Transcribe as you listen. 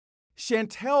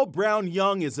Chantelle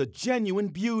Brown-Young is a genuine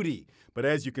beauty, but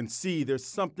as you can see, there's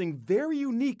something very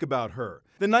unique about her.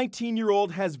 The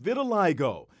 19-year-old has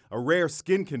vitiligo, a rare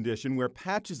skin condition where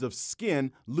patches of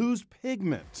skin lose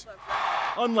pigment.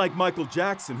 Unlike Michael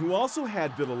Jackson, who also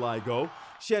had vitiligo,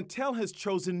 Chantelle has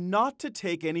chosen not to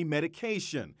take any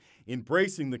medication,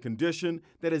 embracing the condition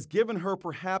that has given her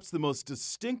perhaps the most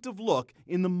distinctive look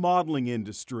in the modeling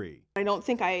industry. I don't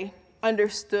think I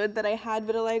understood that I had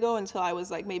vitiligo until I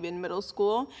was like maybe in middle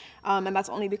school, and that's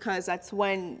only because that's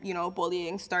when, you know,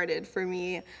 bullying started for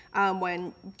me,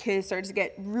 when kids started to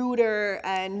get ruder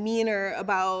and meaner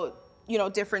about, you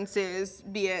know, differences,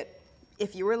 be it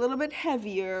if you were a little bit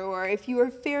heavier, or if you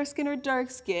were fair skin or dark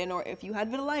skin, or if you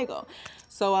had vitiligo.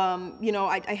 So, you know,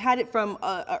 I had it from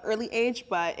an early age,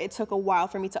 but it took a while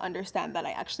for me to understand that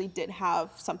I actually did have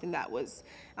something that was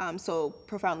so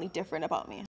profoundly different about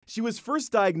me. She was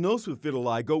first diagnosed with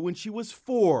vitiligo when she was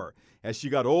 4. As she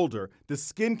got older, the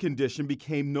skin condition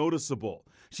became noticeable.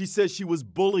 She says she was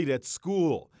bullied at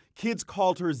school. Kids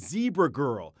called her Zebra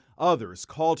Girl. Others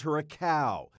called her a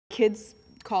cow. Kids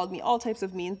called me all types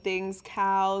of mean things,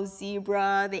 cow,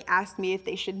 zebra. They asked me if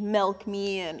they should milk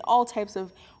me, and all types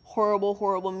of horrible,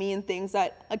 horrible, mean things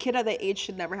that a kid at that age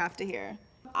should never have to hear.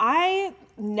 I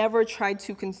never tried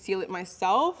to conceal it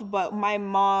myself, but my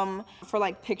mom, for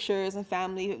like pictures and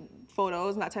family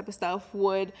photos and that type of stuff,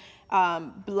 would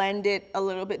blend it a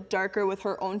little bit darker with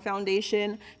her own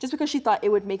foundation, just because she thought it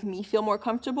would make me feel more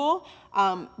comfortable.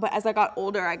 But as I got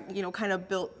older, I, you know, kind of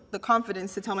built the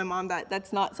confidence to tell my mom that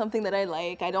that's not something that I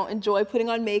like. I don't enjoy putting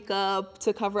on makeup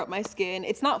to cover up my skin.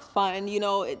 It's not fun, you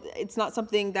know, it's not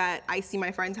something that I see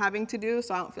my friends having to do,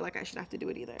 so I don't feel like I should have to do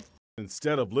it either.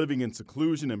 Instead of living in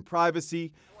seclusion and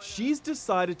privacy, she's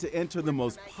decided to enter the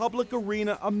most public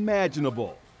arena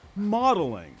imaginable,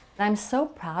 modeling. I'm so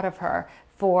proud of her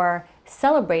for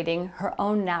celebrating her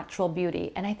own natural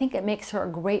beauty, and I think it makes her a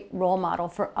great role model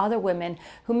for other women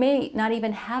who may not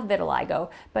even have vitiligo,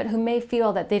 but who may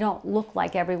feel that they don't look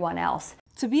like everyone else.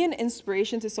 To be an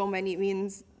inspiration to so many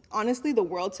means honestly the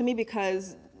world to me,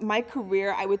 because my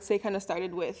career, I would say, kind of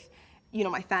started with, you know,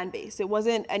 my fan base. It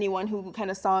wasn't anyone who kind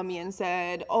of saw me and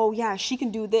said, oh yeah, she can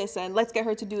do this and let's get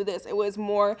her to do this. It was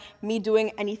more me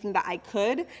doing anything that I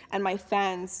could, and my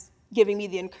fans giving me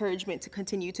the encouragement to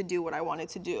continue to do what I wanted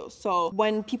to do. So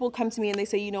when people come to me and they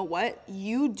say, you know what,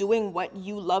 you doing what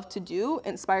you love to do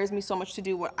inspires me so much to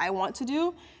do what I want to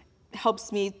do,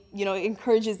 helps me, you know, it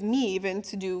encourages me even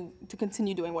to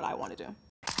continue doing what I want to do.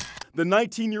 The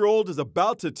 19-year-old is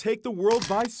about to take the world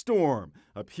by storm,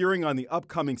 appearing on the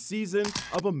upcoming season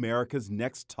of America's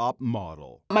Next Top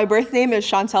Model. My birth name is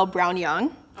Chantelle Brown-Young.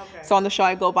 Okay. So on the show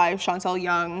I go by Chantelle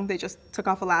Young. They just took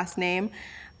off a last name.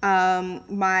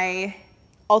 My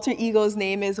alter ego's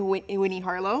name is Winnie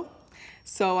Harlow.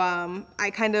 So I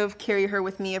kind of carry her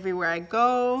with me everywhere I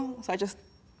go. So I just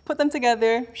put them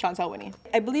together, Chantelle Whitney.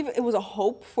 I believe it was a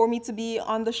hope for me to be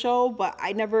on the show, but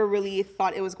I never really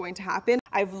thought it was going to happen.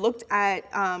 I've looked at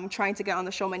trying to get on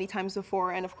the show many times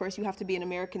before, and of course you have to be an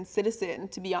American citizen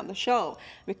to be on the show.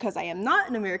 Because I am not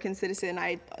an American citizen,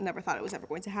 I never thought it was ever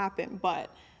going to happen, but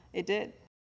it did.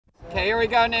 Okay, here we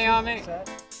go, Naomi.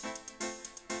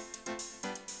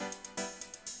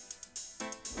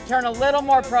 Turn a little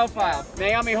more profile.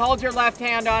 Naomi, hold your left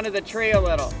hand onto the tree a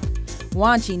little.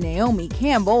 Watching Naomi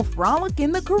Campbell frolic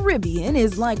in the Caribbean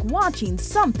is like watching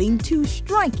something too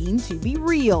striking to be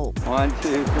real. 1, 2,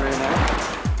 3,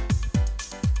 now.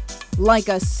 Like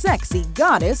a sexy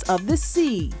goddess of the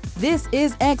sea. This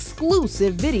is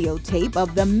exclusive videotape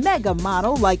of the mega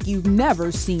model like you've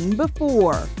never seen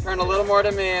before. Turn a little more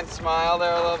to me and smile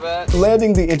there a little bit.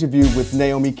 Landing the interview with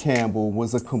Naomi Campbell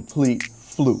was a complete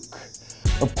fluke.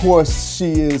 Of course,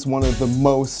 she is one of the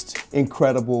most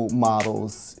incredible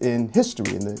models in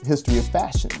history, in the history of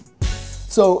fashion.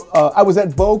 So I was at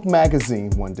Vogue magazine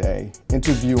one day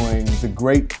interviewing the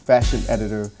great fashion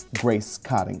editor, Grace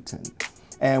Coddington.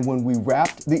 And when we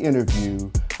wrapped the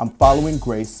interview, I'm following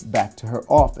Grace back to her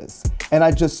office. And I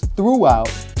just threw out,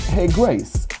 hey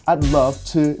Grace, I'd love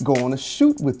to go on a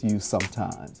shoot with you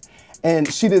sometime.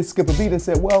 And she didn't skip a beat and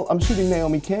said, well, I'm shooting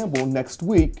Naomi Campbell next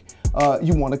week.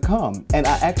 You want to come? And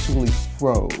I actually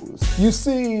froze. You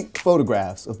see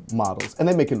photographs of models and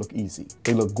they make it look easy.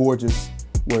 They look gorgeous,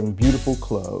 wearing beautiful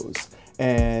clothes.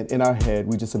 And in our head,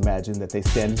 we just imagine that they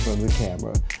stand in front of the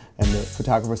camera and the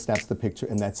photographer snaps the picture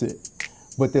and that's it.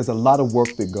 But there's a lot of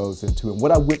work that goes into it.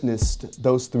 What I witnessed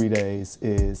those 3 days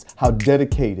is how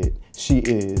dedicated she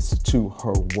is to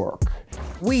her work.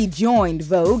 We joined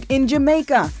Vogue in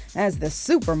Jamaica as the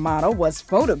supermodel was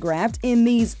photographed in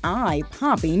these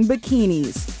eye-popping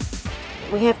bikinis.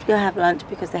 We have to go have lunch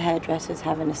because the hairdresser's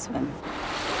having a swim.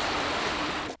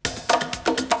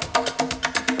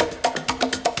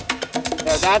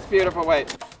 That's beautiful.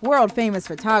 Wait. World-famous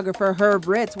photographer Herb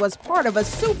Ritz was part of a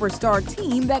superstar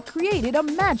team that created a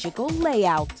magical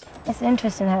layout. It's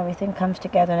interesting how everything comes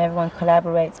together and everyone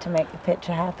collaborates to make the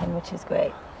picture happen, which is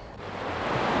great.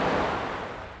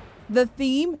 The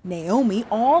theme, Naomi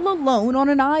all alone on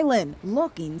an island,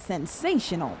 looking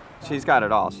sensational. She's got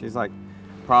it all. She's like,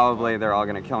 probably they're all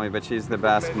going to kill me, but she's the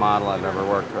best model I've ever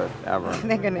worked with, ever.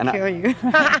 They're going to kill you.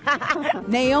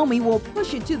 Naomi will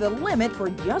push it to the limit for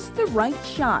just the right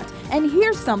shot. And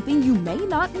here's something you may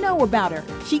not know about her.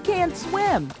 She can't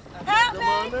swim.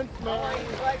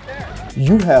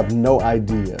 You have no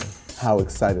idea how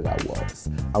excited I was.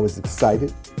 I was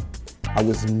excited. I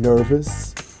was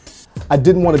nervous. I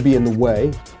didn't want to be in the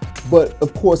way. But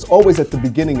of course, always at the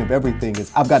beginning of everything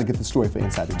is I've got to get the story for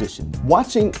Inside Edition.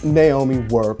 Watching Naomi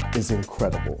work is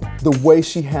incredible. The way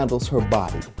she handles her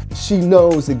body. She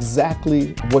knows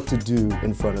exactly what to do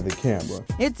in front of the camera.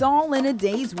 It's all in a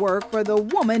day's work for the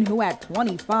woman who at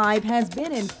 25 has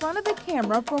been in front of the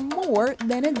camera for more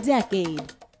than a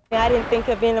decade. I didn't think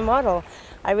of being a model.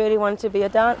 I really wanted to be a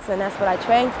dancer, and that's what I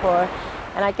trained for.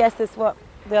 And I guess that's what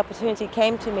the opportunity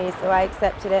came to me, so I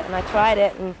accepted it and I tried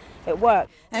it, and it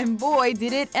worked. And boy,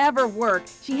 did it ever work.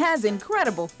 She has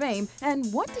incredible fame.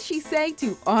 And what does she say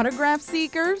to autograph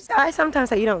seekers? I sometimes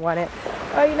say, you don't want it.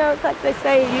 Or, you know, it's like they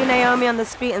say, you Naomi on the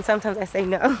street, and sometimes I say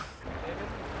no.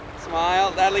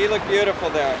 Smile. You look beautiful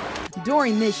there.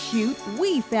 During this shoot,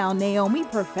 we found Naomi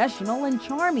professional and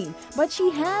charming, but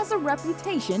she has a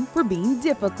reputation for being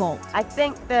difficult. I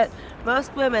think that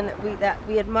most women that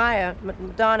we admire,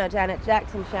 Madonna, Janet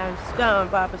Jackson, Sharon Stone,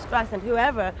 Barbara Streisand,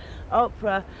 whoever,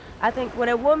 Oprah, I think when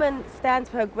a woman stands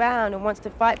her ground and wants to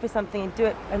fight for something and do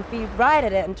it and be right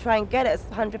at it and try and get it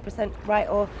 100% right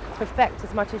or perfect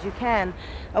as much as you can,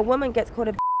 a woman gets called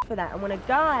a for that. And when a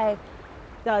guy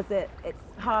does it, it's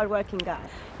a hard-working guy.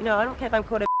 You know, I don't care if I'm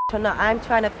called a or not. I'm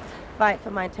trying to fight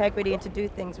for my integrity and to do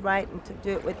things right and to do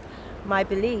it with my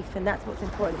belief, and that's what's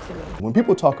important to me. When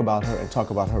people talk about her and talk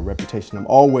about her reputation, I'm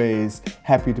always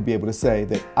happy to be able to say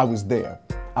that I was there.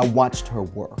 I watched her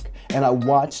work, and I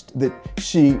watched that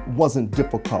she wasn't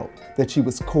difficult, that she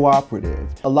was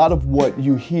cooperative. A lot of what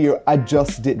you hear, I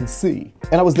just didn't see.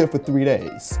 And I was there for 3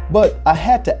 days. But I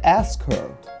had to ask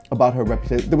her about her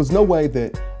reputation. There was no way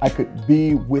that I could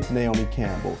be with Naomi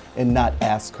Campbell and not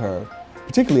ask her,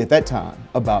 particularly at that time,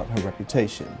 about her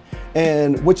reputation.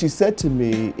 And what she said to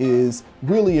me is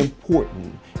really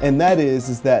important, and that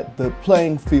is that the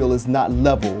playing field is not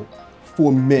level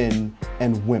for men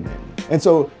and women. And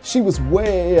so she was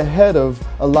way ahead of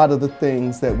a lot of the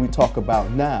things that we talk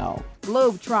about now.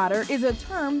 Globetrotter is a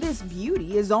term this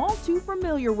beauty is all too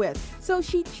familiar with, so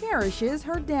she cherishes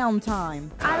her downtime.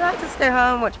 I like to stay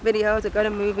home, watch videos, or go to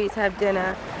movies, have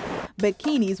dinner.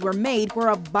 Bikinis were made for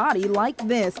a body like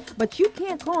this, but you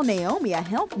can't call Naomi a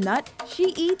health nut. She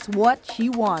eats what she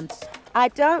wants. I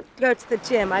don't go to the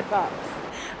gym, I box.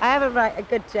 I have a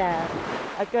good jab.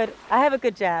 I have a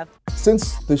good jab.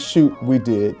 Since the shoot we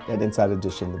did at Inside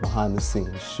Edition, the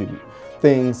behind-the-scenes shoot,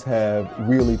 things have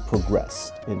really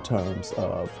progressed in terms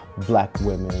of Black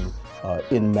women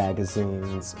in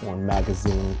magazines, on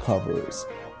magazine covers.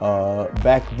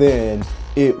 Back then,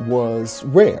 it was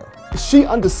rare. She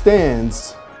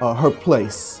understands her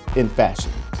place in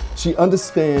fashion. She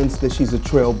understands that she's a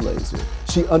trailblazer.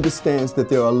 She understands that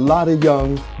there are a lot of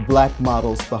young Black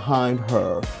models behind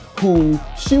her who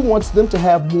she wants them to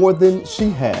have more than she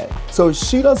had. So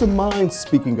she doesn't mind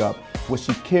speaking up. What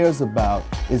she cares about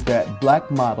is that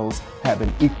Black models have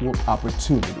an equal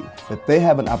opportunity, that they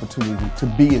have an opportunity to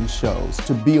be in shows,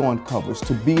 to be on covers,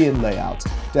 to be in layouts,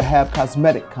 to have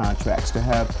cosmetic contracts, to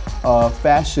have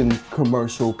fashion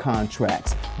commercial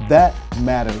contracts. That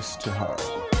matters to her.